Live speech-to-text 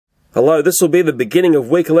Hello, this will be the beginning of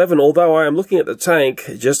week 11, although I am looking at the tank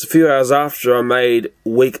just a few hours after I made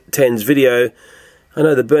week 10's video. I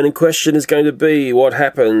know the burning question is going to be what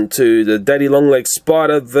happened to the daddy long-legged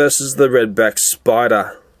spider versus the redback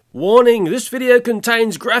spider. Warning, this video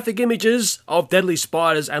contains graphic images of deadly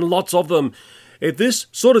spiders and lots of them. If this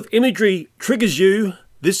sort of imagery triggers you,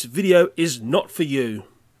 this video is not for you.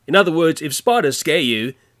 In other words, if spiders scare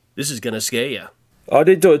you, this is going to scare you. I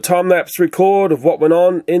did do a time-lapse record of what went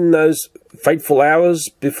on in those fateful hours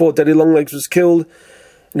before Daddy Longlegs was killed.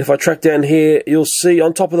 And if I track down here, you'll see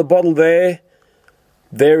on top of the bottle there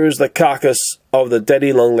is the carcass of the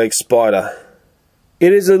Daddy Longlegs spider.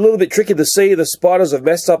 It is a little bit tricky to see. The spiders have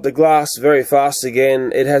messed up the glass very fast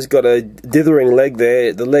again. It has got a dithering leg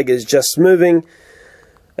there. The leg is just moving.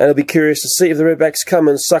 And I'll be curious to see if the redbacks come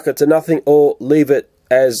and suck it to nothing or leave it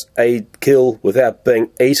as a kill without being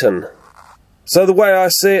eaten. So the way I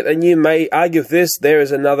see it, and you may argue with this, there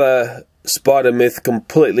is another spider myth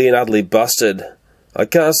completely and utterly busted. I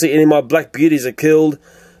can't see any of my black beauties are killed,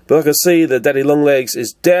 but I can see that Daddy Longlegs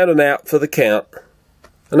is down and out for the count.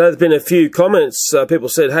 I know there's been a few comments, people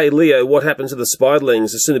said, hey Leo, what happened to the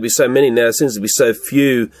Spiderlings? There seem to be so many now, there seems to be so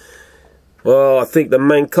few. Well, I think the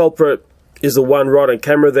main culprit is the one right on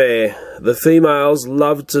camera there. The females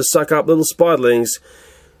love to suck up little Spiderlings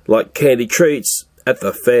like candy treats at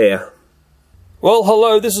the fair. Well,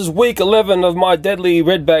 hello, this is week 11 of my deadly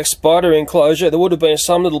redback spider enclosure. There would have been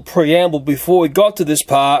some little preamble before we got to this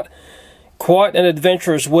part. Quite an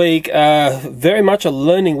adventurous week, very much a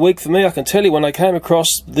learning week for me. I can tell you, when I came across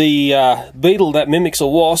the beetle that mimics a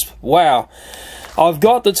wasp, wow. I've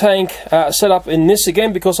got the tank set up in this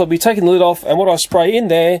again because I'll be taking the lid off, and what I spray in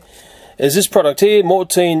there is this product here,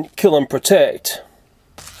 Mortine Kill and Protect.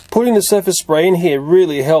 Putting the surface spray in here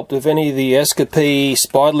really helped with any of the SKP,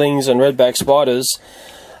 Spiderlings and redback spiders.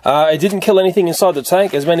 It didn't kill anything inside the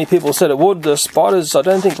tank, as many people said it would. The spiders, I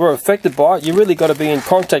don't think, were affected by it. You really got to be in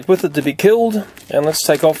contact with it to be killed. And let's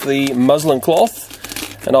take off the muslin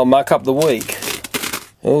cloth, and I'll mark up the week.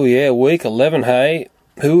 Oh yeah, week 11, hey.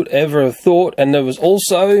 Who would ever have thought? And there was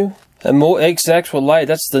also, and more egg sacs were laid.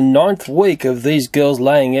 That's the 9th week of these girls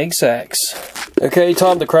laying egg sacs. Okay,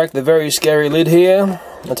 time to crack the very scary lid here.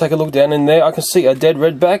 I'll take a look down in there. I can see a dead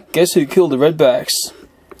redback. Guess who killed the redbacks?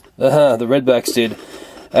 The redbacks did.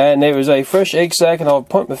 And there is a fresh egg sac, and I'll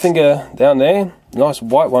point my finger down there. Nice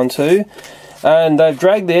white one too. And they've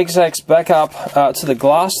dragged the egg sacs back up to the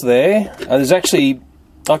glass there. And there's actually,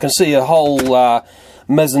 I can see a whole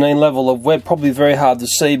mezzanine level of web. Probably very hard to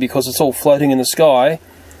see because it's all floating in the sky.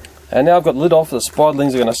 And now I've got the lid off. The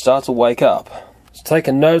spiderlings are going to start to wake up. It's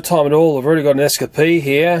taken no time at all. I've already got an SKP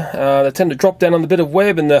here. They tend to drop down on the bit of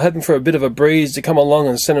web, and they're hoping for a bit of a breeze to come along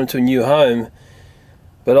and send them to a new home.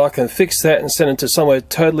 But I can fix that and send them to somewhere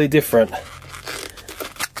totally different.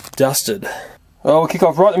 Dusted. Well, we'll kick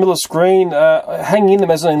off right in the middle of the screen. Hanging in the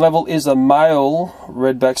mezzanine level is a male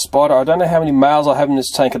redback spider. I don't know how many males I have in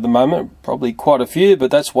this tank at the moment. Probably quite a few,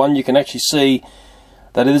 but that's one you can actually see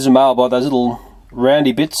that it is a male by those little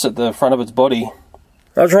roundy bits at the front of its body.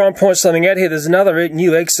 I'll try and point something out here. There's another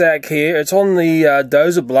new egg sac here. It's on the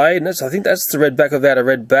dozer blade, and I think that's the redback without a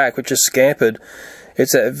red back, which is scampered.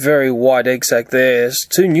 It's a very wide egg sac there. There's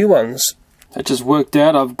two new ones. That just worked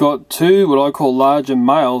out. I've got two what I call larger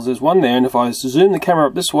males. There's one there, and if I zoom the camera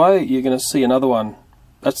up this way, you're going to see another one.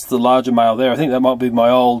 That's the larger male there. I think that might be my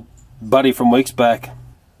old buddy from weeks back.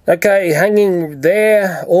 Okay, hanging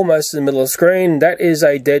there, almost in the middle of the screen, that is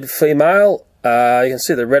a dead female. You can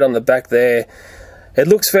see the red on the back there. It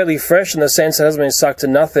looks fairly fresh in the sense it hasn't been sucked to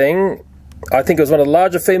nothing. I think it was one of the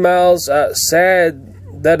larger females.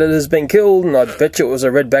 Sad that it has been killed, and I bet you it was a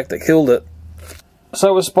redback that killed it.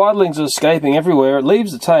 So with spiderlings escaping everywhere, it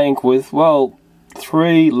leaves the tank with, well,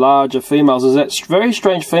 3 larger females. There's that very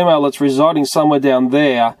strange female that's residing somewhere down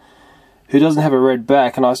there who doesn't have a red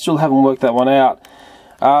back, and I still haven't worked that one out.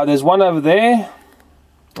 There's one over there,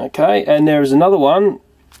 okay, and there is another one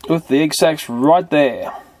with the egg sacs right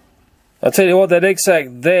there. I'll tell you what, that egg sac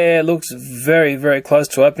there looks very, very close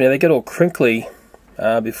to opening. They get all crinkly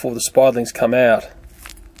before the spiderlings come out.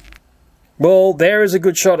 Well, there is a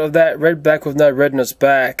good shot of that redback with no red in its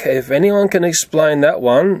back. If anyone can explain that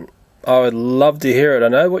one, I would love to hear it. I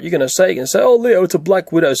know what you're going to say. You can say, oh Leo, it's a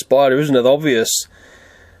black widow spider, isn't it obvious?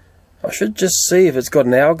 I should just see if it's got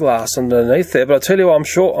an hourglass underneath there. But I'll tell you what,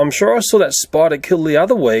 I'm sure I saw that spider kill the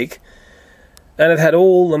other week, and it had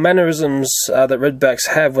all the mannerisms that redbacks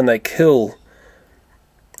have when they kill.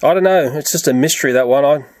 I don't know, it's just a mystery, that one.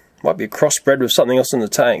 I might be crossbred with something else in the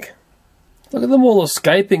tank. Look at them all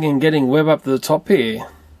escaping and getting web up to the top here.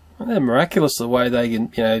 They're miraculous the way they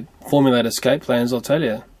can, formulate escape plans, I'll tell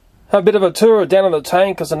you. A bit of a tour down in the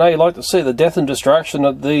tank, because I know you like to see the death and destruction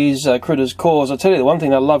that these critters cause. I tell you the one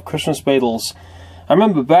thing, I love Christmas beetles. I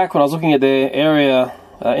remember back when I was looking at their area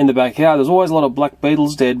in the backyard, there's always a lot of black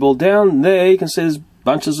beetles dead. Well, down there you can see there's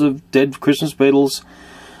bunches of dead Christmas beetles.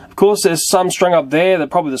 Of course, there's some strung up there that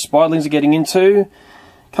probably the Spiderlings are getting into.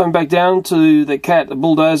 Coming back down to the cat, the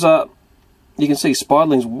bulldozer, you can see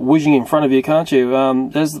Spiderlings whizzing in front of you, can't you?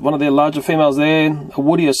 There's one of their larger females there, a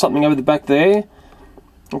woody or something over the back there.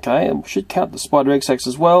 Okay, and we should count the spider egg sacs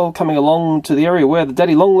as well, coming along to the area where the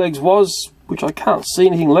daddy longlegs was, which I can't see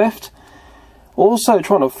anything left. Also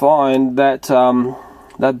trying to find that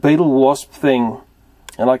that beetle wasp thing,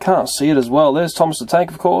 and I can't see it as well. There's Thomas the Tank,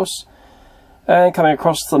 of course, and coming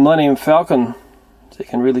across the Millennium Falcon, so you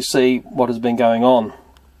can really see what has been going on.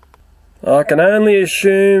 I can only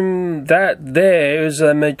assume that there is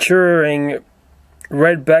a maturing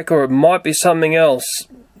redback, or it might be something else.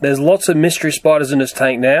 There's lots of mystery spiders in this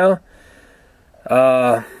tank now.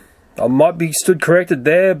 I might be stood corrected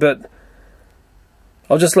there, but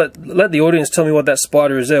I'll just let the audience tell me what that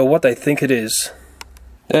spider is there, or what they think it is.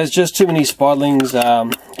 There's just too many spiderlings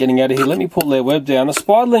getting out of here. Let me pull their web down. The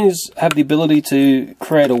spiderlings have the ability to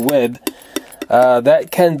create a web that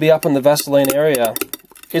can be up in the Vaseline area.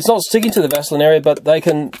 It's not sticking to the Vaseline area, but they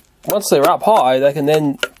can, once they're up high, they can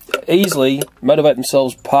then easily motivate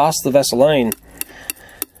themselves past the Vaseline.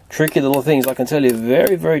 Tricky little things, I can tell you,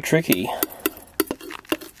 very, very tricky.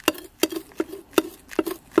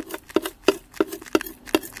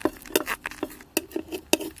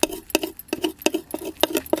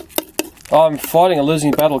 I'm fighting a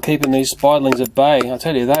losing battle keeping these spiderlings at bay. I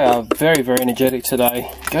tell you, they are very, very energetic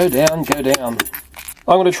today. Go down, go down.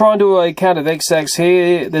 I'm going to try and do a count of egg sacs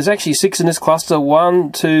here. There's actually 6 in this cluster.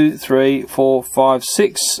 1, 2, 3, 4, 5,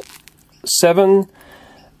 6, 7,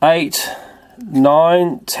 8,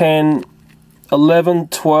 9, 10, 11,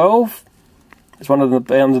 12. There's one of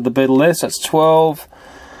the under the beetle there, so that's 12,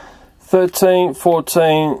 13,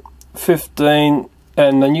 14, 15,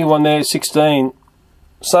 and the new one there, 16.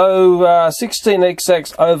 So 16 egg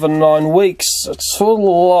sacs over 9 weeks. It's sort of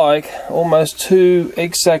like almost 2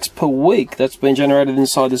 egg sacs per week that's been generated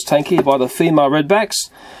inside this tank here by the Female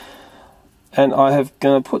Redbacks. And I have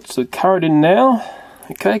going to put the carrot in now,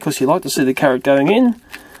 okay, because you like to see the carrot going in.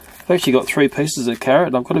 I've actually got 3 pieces of carrot,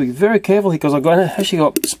 and I've got to be very careful here because I've actually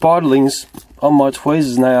got spiderlings on my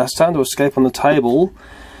tweezers and they are starting to escape on the table.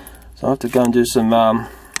 So I have to go and do some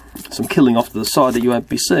killing off to the side that you won't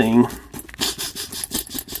be seeing.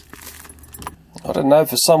 I don't know,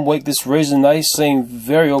 for some weakness reason they seem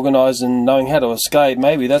very organised and knowing how to escape.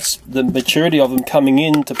 Maybe that's the maturity of them coming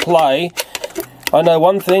into play. I know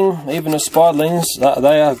one thing, even as spiderlings,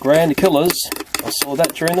 they are grand killers. I saw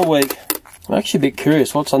that during the week. I'm actually a bit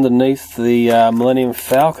curious what's underneath the Millennium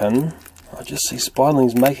Falcon. I just see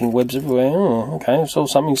spiderlings making webs everywhere. Oh, okay, I saw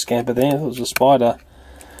something scamper there. It was a spider.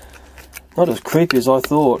 Not as creepy as I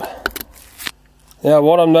thought. Now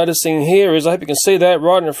what I'm noticing here is, I hope you can see that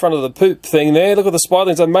right in front of the poop thing there. Look at the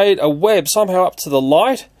spiderlings. They made a web somehow up to the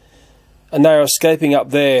light, and they're escaping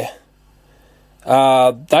up there.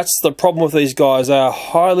 That's the problem with these guys. They are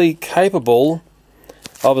highly capable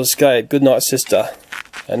of escape. Good night, sister.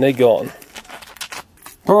 And they're gone.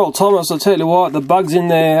 Poor old Thomas, I tell you what, the bugs in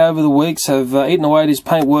there over the weeks have eaten away at his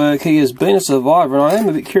paintwork. He has been a survivor, and I am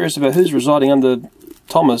a bit curious about who's residing under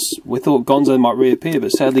Thomas. We thought Gonzo might reappear,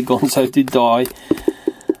 but sadly Gonzo did die.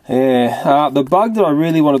 Yeah, the bug that I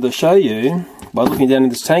really wanted to show you by looking down in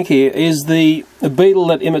this tank here is the beetle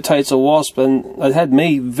that imitates a wasp, and it had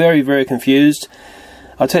me very, very confused.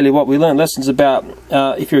 I tell you what, we learned lessons about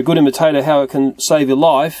if you're a good imitator, how it can save your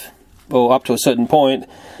life, well, up to a certain point.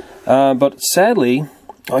 But sadly,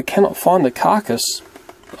 I cannot find the carcass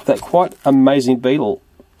of that quite amazing beetle.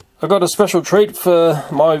 I got a special treat for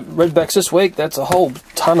my redbacks this week. That's a whole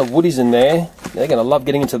ton of woodies in there. They're going to love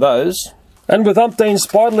getting into those. And with umpteen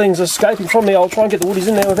spiderlings escaping from me, I'll try and get the woodies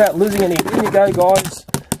in there without losing any. In you go, guys.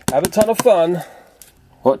 Have a ton of fun.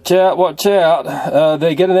 Watch out, watch out.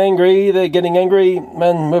 They're getting angry,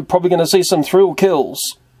 and we're probably going to see some thrill kills.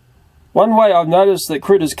 One way I've noticed that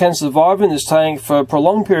critters can survive in this tank for a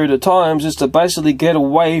prolonged period of times is to basically get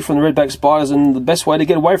away from the redback spiders, and the best way to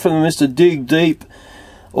get away from them is to dig deep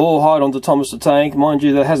or hide onto Thomas the Tank. Mind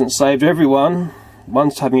you, that hasn't saved everyone.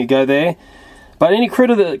 One's having a go there. But any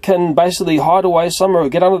critter that can basically hide away somewhere or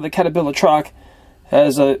get under the caterpillar truck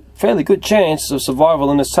has a fairly good chance of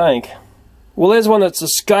survival in this tank. Well, there's one that's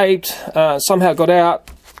escaped, somehow got out.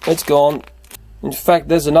 It's gone. In fact,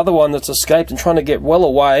 there's another one that's escaped and trying to get well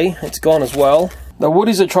away. It's gone as well. The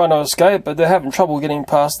woodies are trying to escape, but they're having trouble getting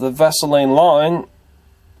past the Vaseline line.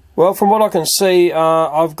 Well, from what I can see,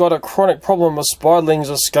 I've got a chronic problem with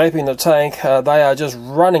spiderlings escaping the tank. They are just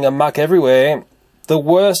running amok everywhere. The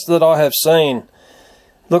worst that I have seen.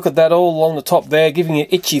 Look at that all along the top there, giving you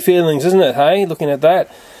itchy feelings, isn't it, hey? Looking at that.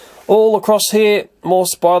 All across here, more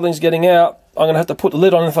spiderlings getting out. I'm going to have to put the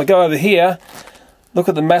lid on if I go over here. Look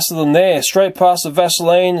at the mass of them there. Straight past the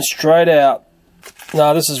Vaseline, straight out.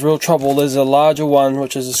 No, this is real trouble. There's a larger one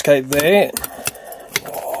which has escaped there.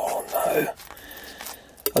 Oh, no.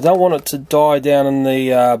 I don't want it to die down in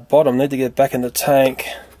the bottom. I need to get it back in the tank.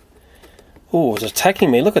 Oh, it's attacking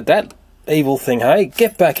me. Look at that evil thing, hey?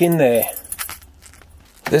 Get back in there.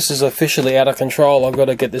 This is officially out of control. I've got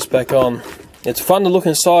to get this back on. It's fun to look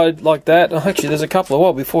inside like that. Oh, actually, there's a couple of...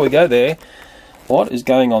 Well, before we go there, what is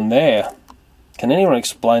going on there? Can anyone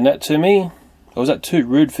explain that to me? Or was that too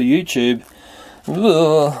rude for YouTube?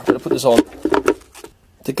 Ugh, better put this on.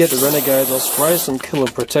 To get the renegades, I'll spray some Killer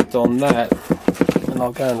Protect on that. And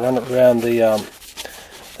I'll go and run it around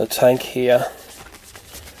the tank here.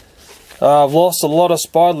 I've lost a lot of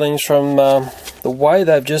spiderlings from the way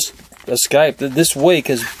they've just escaped. This week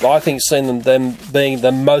has, I think, seen them being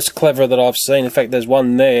the most clever that I've seen. In fact, there's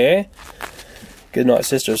one there. Good night,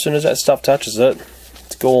 sister. As soon as that stuff touches it,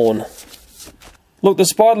 it's gone. Look, the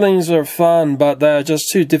spiderlings are fun, but they're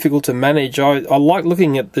just too difficult to manage. I like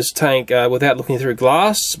looking at this tank without looking through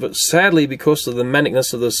glass, but sadly, because of the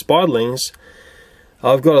manicness of the spiderlings,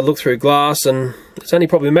 I've got to look through glass, and it's only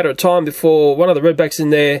probably a matter of time before one of the redbacks in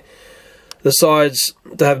there decides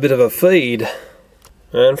to have a bit of a feed.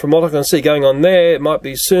 And from what I can see going on there, it might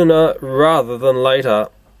be sooner rather than later.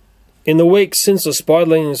 In the weeks since the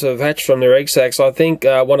spiderlings have hatched from their egg sacs, I think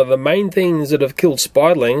one of the main things that have killed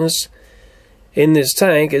spiderlings in this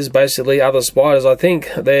tank is basically other spiders. I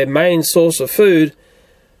think their main source of food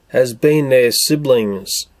has been their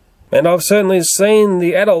siblings. And I've certainly seen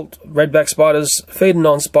the adult redback spiders feeding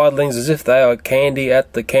on spiderlings as if they are candy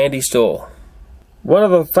at the candy store. One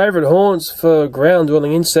of the favourite haunts for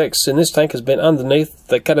ground-dwelling insects in this tank has been underneath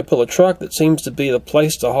the caterpillar truck. That seems to be the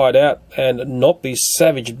place to hide out and not be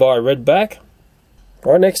savaged by a redback.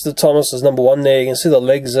 Right next to Thomas is number one there. You can see the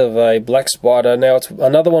legs of a black spider. Now it's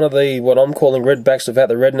another one of the what I'm calling redbacks without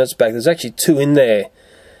the red in its back. There's actually two in there.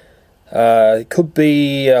 It could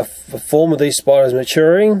be a form of these spiders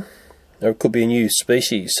maturing, or it could be a new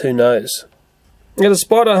species. Who knows? At the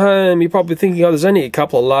spider home, you're probably thinking, oh, there's only a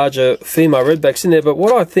couple of larger female redbacks in there, but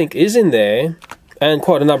what I think is in there, and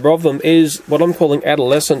quite a number of them, is what I'm calling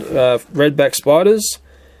adolescent redback spiders.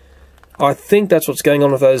 I think that's what's going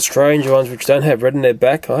on with those strange ones which don't have red in their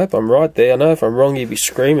back. I hope I'm right there. I know if I'm wrong, you'd be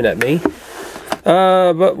screaming at me.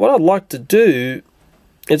 But what I'd like to do,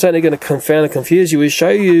 it's only going to confound and confuse you, is show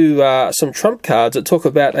you some trump cards that talk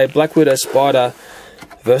about a black widow spider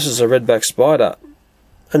versus a redback spider.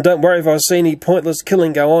 And don't worry if I see any pointless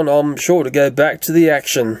killing go on, I'm sure to go back to the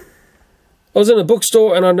action. I was in a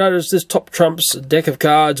bookstore and I noticed this top trumps deck of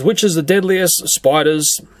cards. Which is the deadliest?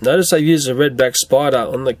 Spiders. Notice they've used a redback spider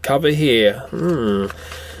on the cover here.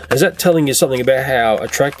 Is that telling you something about how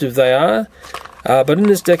attractive they are? But in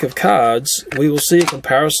this deck of cards, we will see a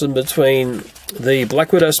comparison between the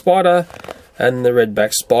black widow spider and the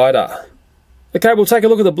redback spider. Okay, we'll take a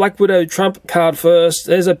look at the Black Widow trump card first.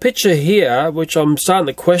 There's a picture here which I'm starting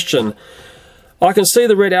to question. I can see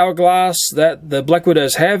the red hourglass that the Black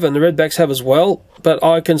Widows have and the redbacks have as well, but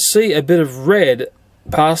I can see a bit of red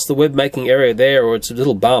past the web making area there, or it's a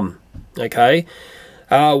little bum. Okay,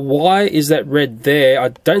 why is that red there? I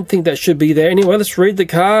don't think that should be there. Anyway, let's read the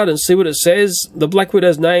card and see what it says. The Black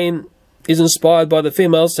Widow's name is inspired by the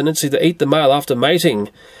female's tendency to eat the male after mating.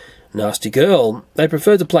 Nasty girl. They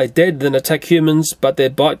prefer to play dead than attack humans, but their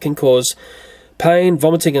bite can cause pain,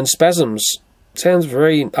 vomiting and spasms. Sounds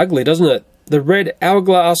very ugly, doesn't it? The red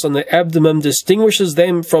hourglass on their abdomen distinguishes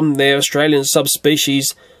them from their Australian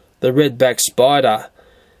subspecies, the redback spider.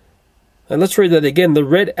 And let's read that again. The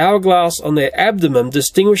red hourglass on their abdomen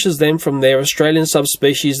distinguishes them from their Australian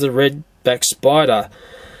subspecies, the redback spider.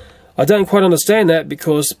 I don't quite understand that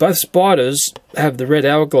because both spiders have the red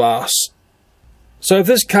hourglass. So if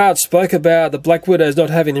this card spoke about the Black Widows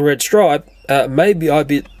not having the red stripe, maybe I'd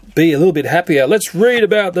be a little bit happier. Let's read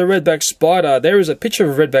about the redback spider. There is a picture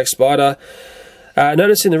of a redback spider,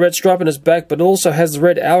 noticing the red stripe on its back, but also has the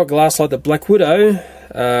red hourglass like the Black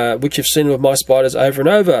Widow, which you've seen with my spiders over and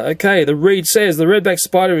over. Okay, the read says the redback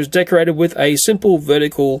spider is decorated with a simple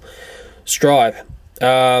vertical stripe.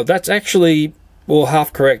 That's actually, well,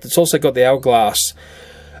 half correct. It's also got the hourglass.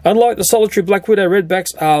 Unlike the solitary Black Widow,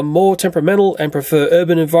 redbacks are more temperamental and prefer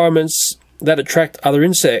urban environments that attract other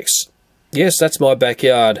insects. Yes, that's my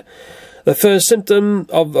backyard. The first symptom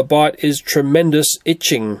of a bite is tremendous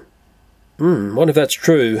itching. Wonder if that's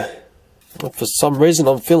true. For some reason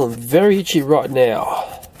I'm feeling very itchy right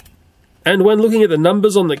now. And when looking at the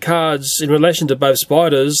numbers on the cards in relation to both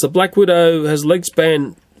spiders, the Black Widow has leg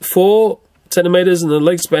span 4 centimeters and a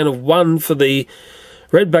leg span of 1 for the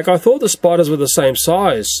Redback. I thought the spiders were the same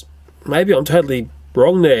size. Maybe I'm totally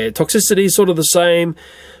wrong there. Toxicity is sort of the same.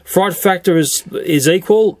 Fright factor is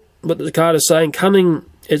equal, but the card is saying cunning,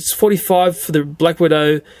 it's 45 for the Black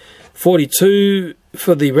Widow, 42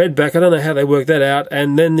 for the Redback. I don't know how they work that out.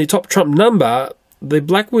 And then the top trump number, the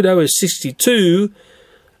Black Widow is 62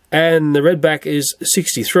 and the Redback is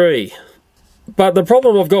 63. But the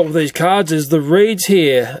problem I've got with these cards is the reads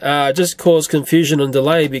here just cause confusion and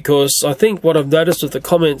delay, because I think what I've noticed with the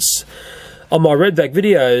comments on my Redback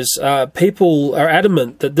videos, people are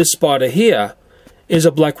adamant that this spider here is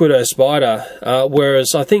a Black Widow spider,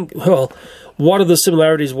 whereas I think, well, what are the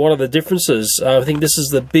similarities, what are the differences? I think this is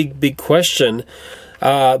the big question.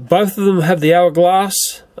 Both of them have the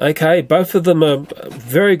hourglass, okay, both of them are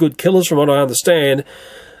very good killers from what I understand.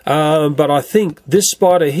 But I think this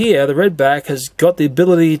spider here, the Redback, has got the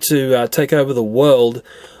ability to take over the world,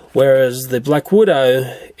 whereas the Black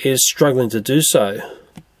Widow is struggling to do so.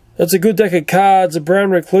 It's a good deck of cards. A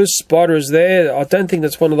brown recluse spider is there. I don't think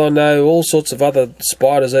that's one that I know. All sorts of other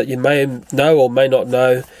spiders that you may know or may not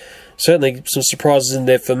know. Certainly some surprises in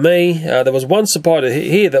there for me. There was one spider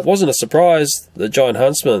here that wasn't a surprise, the Giant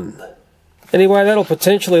Huntsman. Anyway, that'll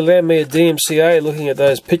potentially land me a DMCA looking at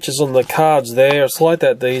those pictures on the cards there. It's like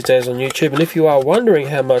that these days on YouTube. And if you are wondering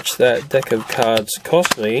how much that deck of cards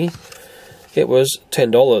cost me, it was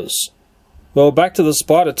 $10. Well, back to the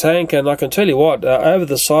spider tank, and I can tell you what, over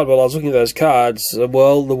the side while I was looking at those cards,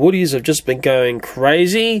 well, the woodies have just been going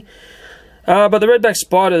crazy. But the Redback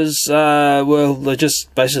spiders, well, they're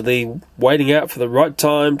just basically waiting out for the right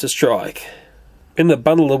time to strike. In the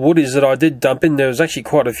bundle of woodies that I did dump in, there was actually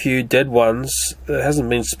quite a few dead ones. There hasn't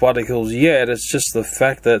been spider kills yet. It's just the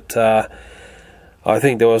fact that I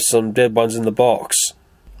think there were some dead ones in the box.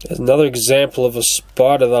 There's another example of a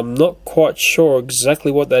spider that I'm not quite sure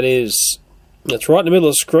exactly what that is. It's right in the middle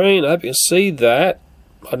of the screen. I hope you can see that.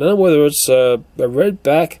 I don't know whether it's a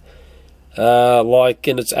Redback, like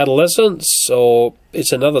in its adolescence, or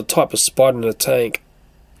it's another type of spider in a tank.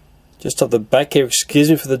 Just off the back here,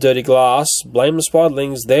 excuse me for the dirty glass, blame the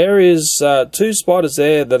Spiderlings. There is 2 spiders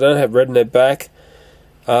there that don't have red in their back,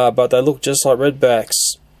 but they look just like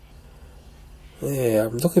Redbacks. Yeah,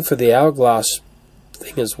 I'm looking for the hourglass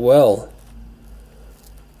thing as well.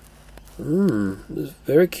 It's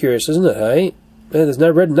very curious, isn't it, hey? Man, there's no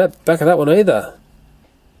red in that back of that one either.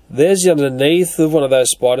 There's the underneath of one of those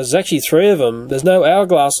spiders. There's actually 3 of them. There's no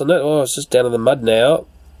hourglass on it. Oh, it's just down in the mud now.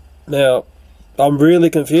 Now, I'm really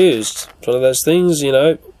confused. It's one of those things, you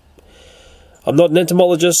know. I'm not an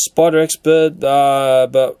entomologist, spider expert,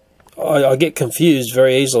 but I get confused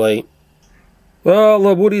very easily. Well,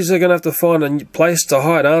 the woodies are going to have to find a place to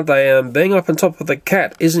hide, aren't they? Being up on top of the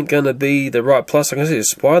cat isn't going to be the right plus. I can see a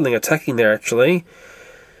spiderling attacking there, actually.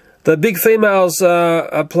 The big females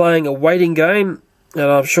are playing a waiting game, and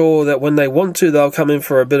I'm sure that when they want to, they'll come in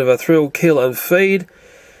for a bit of a thrill, kill, and feed.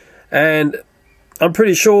 And I'm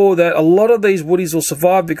pretty sure that a lot of these woodies will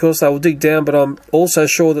survive because they will dig down, but I'm also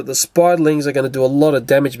sure that the spiderlings are going to do a lot of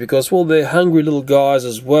damage because, well, they're hungry little guys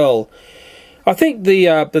as well. I think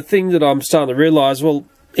the thing that I'm starting to realise, well,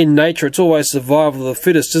 in nature, it's always survival of the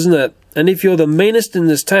fittest, isn't it? And if you're the meanest in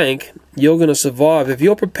this tank, you're going to survive. If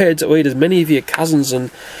you're prepared to eat as many of your cousins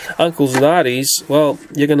and uncles and aunties, well,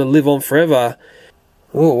 you're going to live on forever.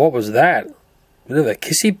 Oh, what was that? Bit of a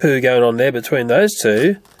kissy poo going on there between those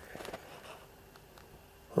two.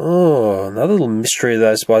 Oh, another little mystery of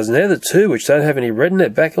those spiders. And they're the 2 which don't have any red in their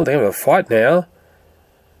back. Oh, they're going to have a fight now.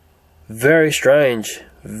 Very strange.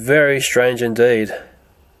 Very strange indeed.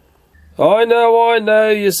 I know,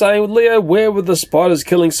 you're saying, well, Leo, where were the spiders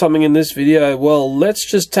killing something in this video? Well, let's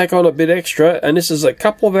just tack on a bit extra, and this is a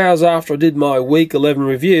couple of hours after I did my week 11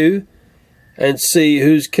 review, and see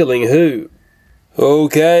who's killing who.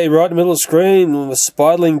 Okay, right in the middle of the screen, the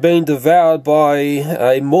spiderling being devoured by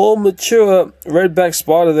a more mature Redback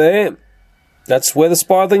spider there. That's where the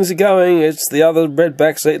spiderlings are going. It's the other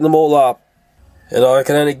Redbacks eating them all up. And I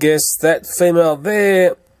can only guess that female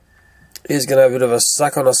there is going to have a bit of a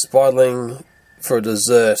suck on a spiderling for a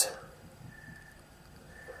dessert.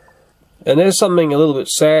 And there's something a little bit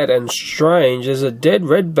sad and strange. There's a dead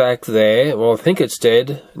Redback there, well, I think it's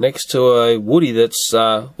dead, next to a woody that's,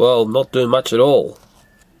 well, not doing much at all.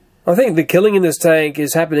 I think the killing in this tank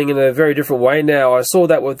is happening in a very different way now. I saw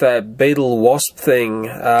that with that beetle wasp thing.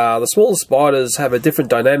 The smaller spiders have a different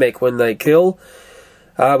dynamic when they kill.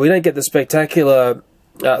 We don't get the spectacular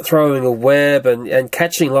throwing a web and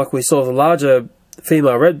catching like we saw the larger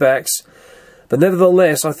female redbacks. But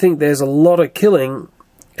nevertheless, I think there's a lot of killing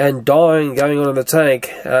and dying going on in the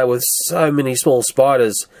tank with so many small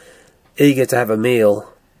spiders eager to have a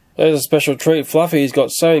meal. There's a special treat. Fluffy's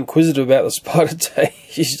got so inquisitive about the spider tank,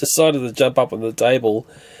 she's decided to jump up on the table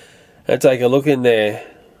and take a look in there.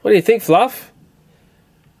 What do you think, Fluff?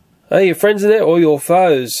 Are your friends in there or your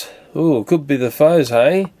foes? Ooh, could be the foes,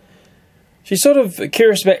 hey? She's sort of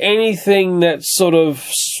curious about anything that's sort of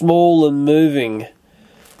small and moving,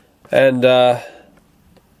 and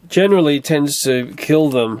generally tends to kill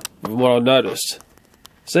them, from what I've noticed.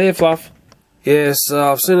 See you, Fluff. Yes,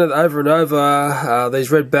 I've seen it over and over. These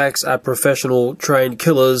redbacks are professional trained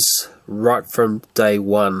killers right from day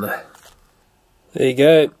one. There you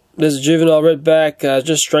go. There's a juvenile redback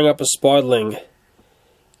just strung up a spiderling.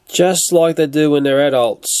 Just like they do when they're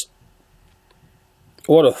adults.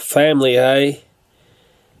 What a family, hey?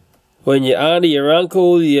 When your auntie, your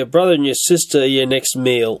uncle, your brother and your sister are your next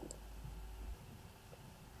meal.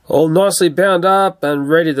 All nicely bound up and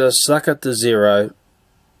ready to suck it to zero.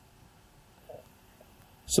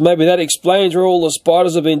 So maybe that explains where all the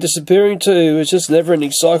spiders have been disappearing to. It's just a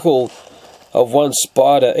never-ending cycle of one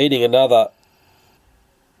spider eating another.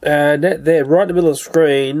 And that there, right in the middle of the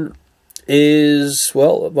screen, is,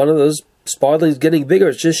 well, one of those spiderlings getting bigger.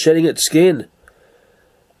 It's just shedding its skin.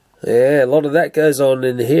 Yeah, a lot of that goes on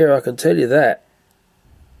in here, I can tell you that.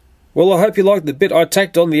 Well, I hope you liked the bit I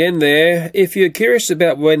tacked on the end there. If you're curious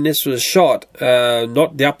about when this was shot,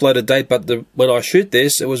 not the uploaded date, but when I shoot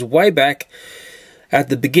this, it was way back at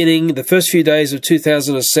the beginning, the first few days of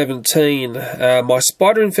 2017. My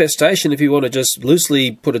spider infestation, if you want to just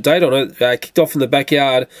loosely put a date on it, kicked off in the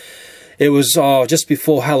backyard. It was just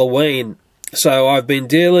before Halloween. So I've been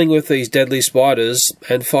dealing with these deadly spiders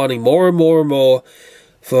and finding more and more and more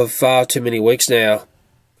for far too many weeks now.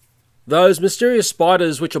 Those mysterious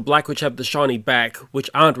spiders which are black, which have the shiny back,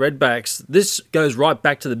 which aren't redbacks, this goes right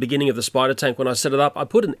back to the beginning of the spider tank when I set it up. I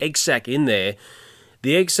put an egg sac in there.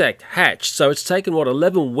 The egg sac hatched, so it's taken, what,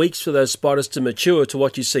 11 weeks for those spiders to mature to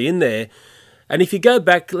what you see in there. And if you go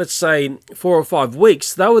back, let's say, 4 or 5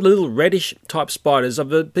 weeks, they were little reddish type spiders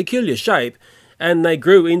of a peculiar shape, and they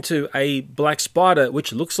grew into a black spider,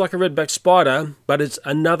 which looks like a redback spider, but it's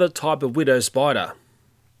another type of widow spider.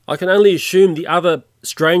 I can only assume the other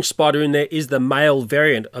strange spider in there is the male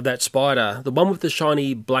variant of that spider. The one with the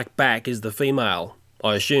shiny black back is the female,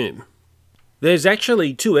 I assume. There's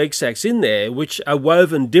actually 2 egg sacs in there, which are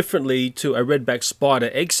woven differently to a redback spider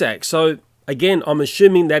egg sac. So, again, I'm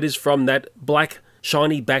assuming that is from that black,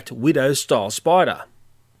 shiny-backed widow-style spider.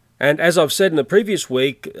 And as I've said in the previous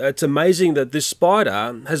week, it's amazing that this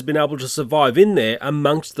spider has been able to survive in there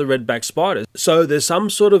amongst the redback spiders. So there's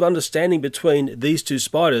some sort of understanding between these 2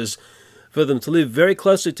 spiders for them to live very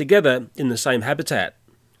closely together in the same habitat.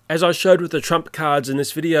 As I showed with the trump cards in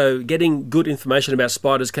this video, getting good information about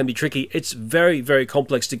spiders can be tricky. It's very, very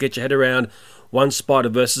complex to get your head around one spider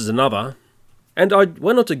versus another. And I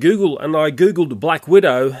went on to Google and I Googled Black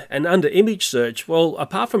Widow, and under image search, well,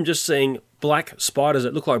 apart from just seeing black spiders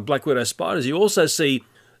that look like black widow spiders, you also see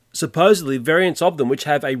supposedly variants of them which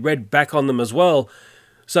have a red back on them as well.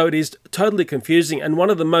 So it is totally confusing, and one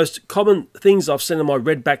of the most common things I've seen in my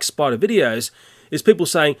redback spider videos is people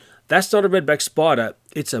saying, that's not a redback spider,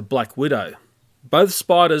 it's a black widow. Both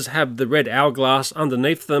spiders have the red hourglass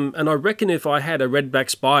underneath them, and I reckon if I had a redback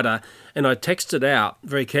spider and I textured out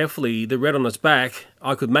very carefully the red on its back,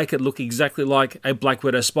 I could make it look exactly like a black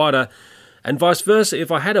widow spider. And vice versa, if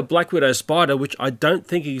I had a black widow spider, which I don't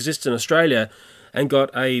think exists in Australia, and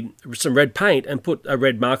got some red paint and put a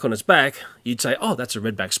red mark on its back, you'd say, oh, that's a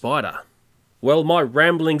redback spider. Well, my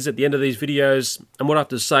ramblings at the end of these videos, and what I have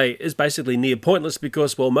to say, is basically near pointless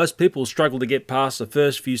because, well, most people struggle to get past the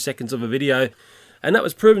first few seconds of a video, and that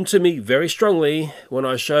was proven to me very strongly when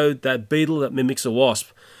I showed that beetle that mimics a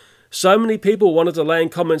wasp. So many people wanted to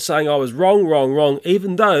land comments saying I was wrong,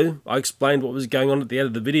 even though I explained what was going on at the end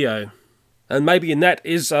of the video. And maybe in that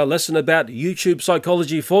is a lesson about YouTube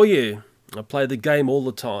psychology for you. I play the game all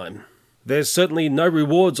the time. There's certainly no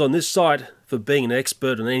rewards on this site for being an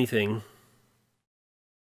expert on anything.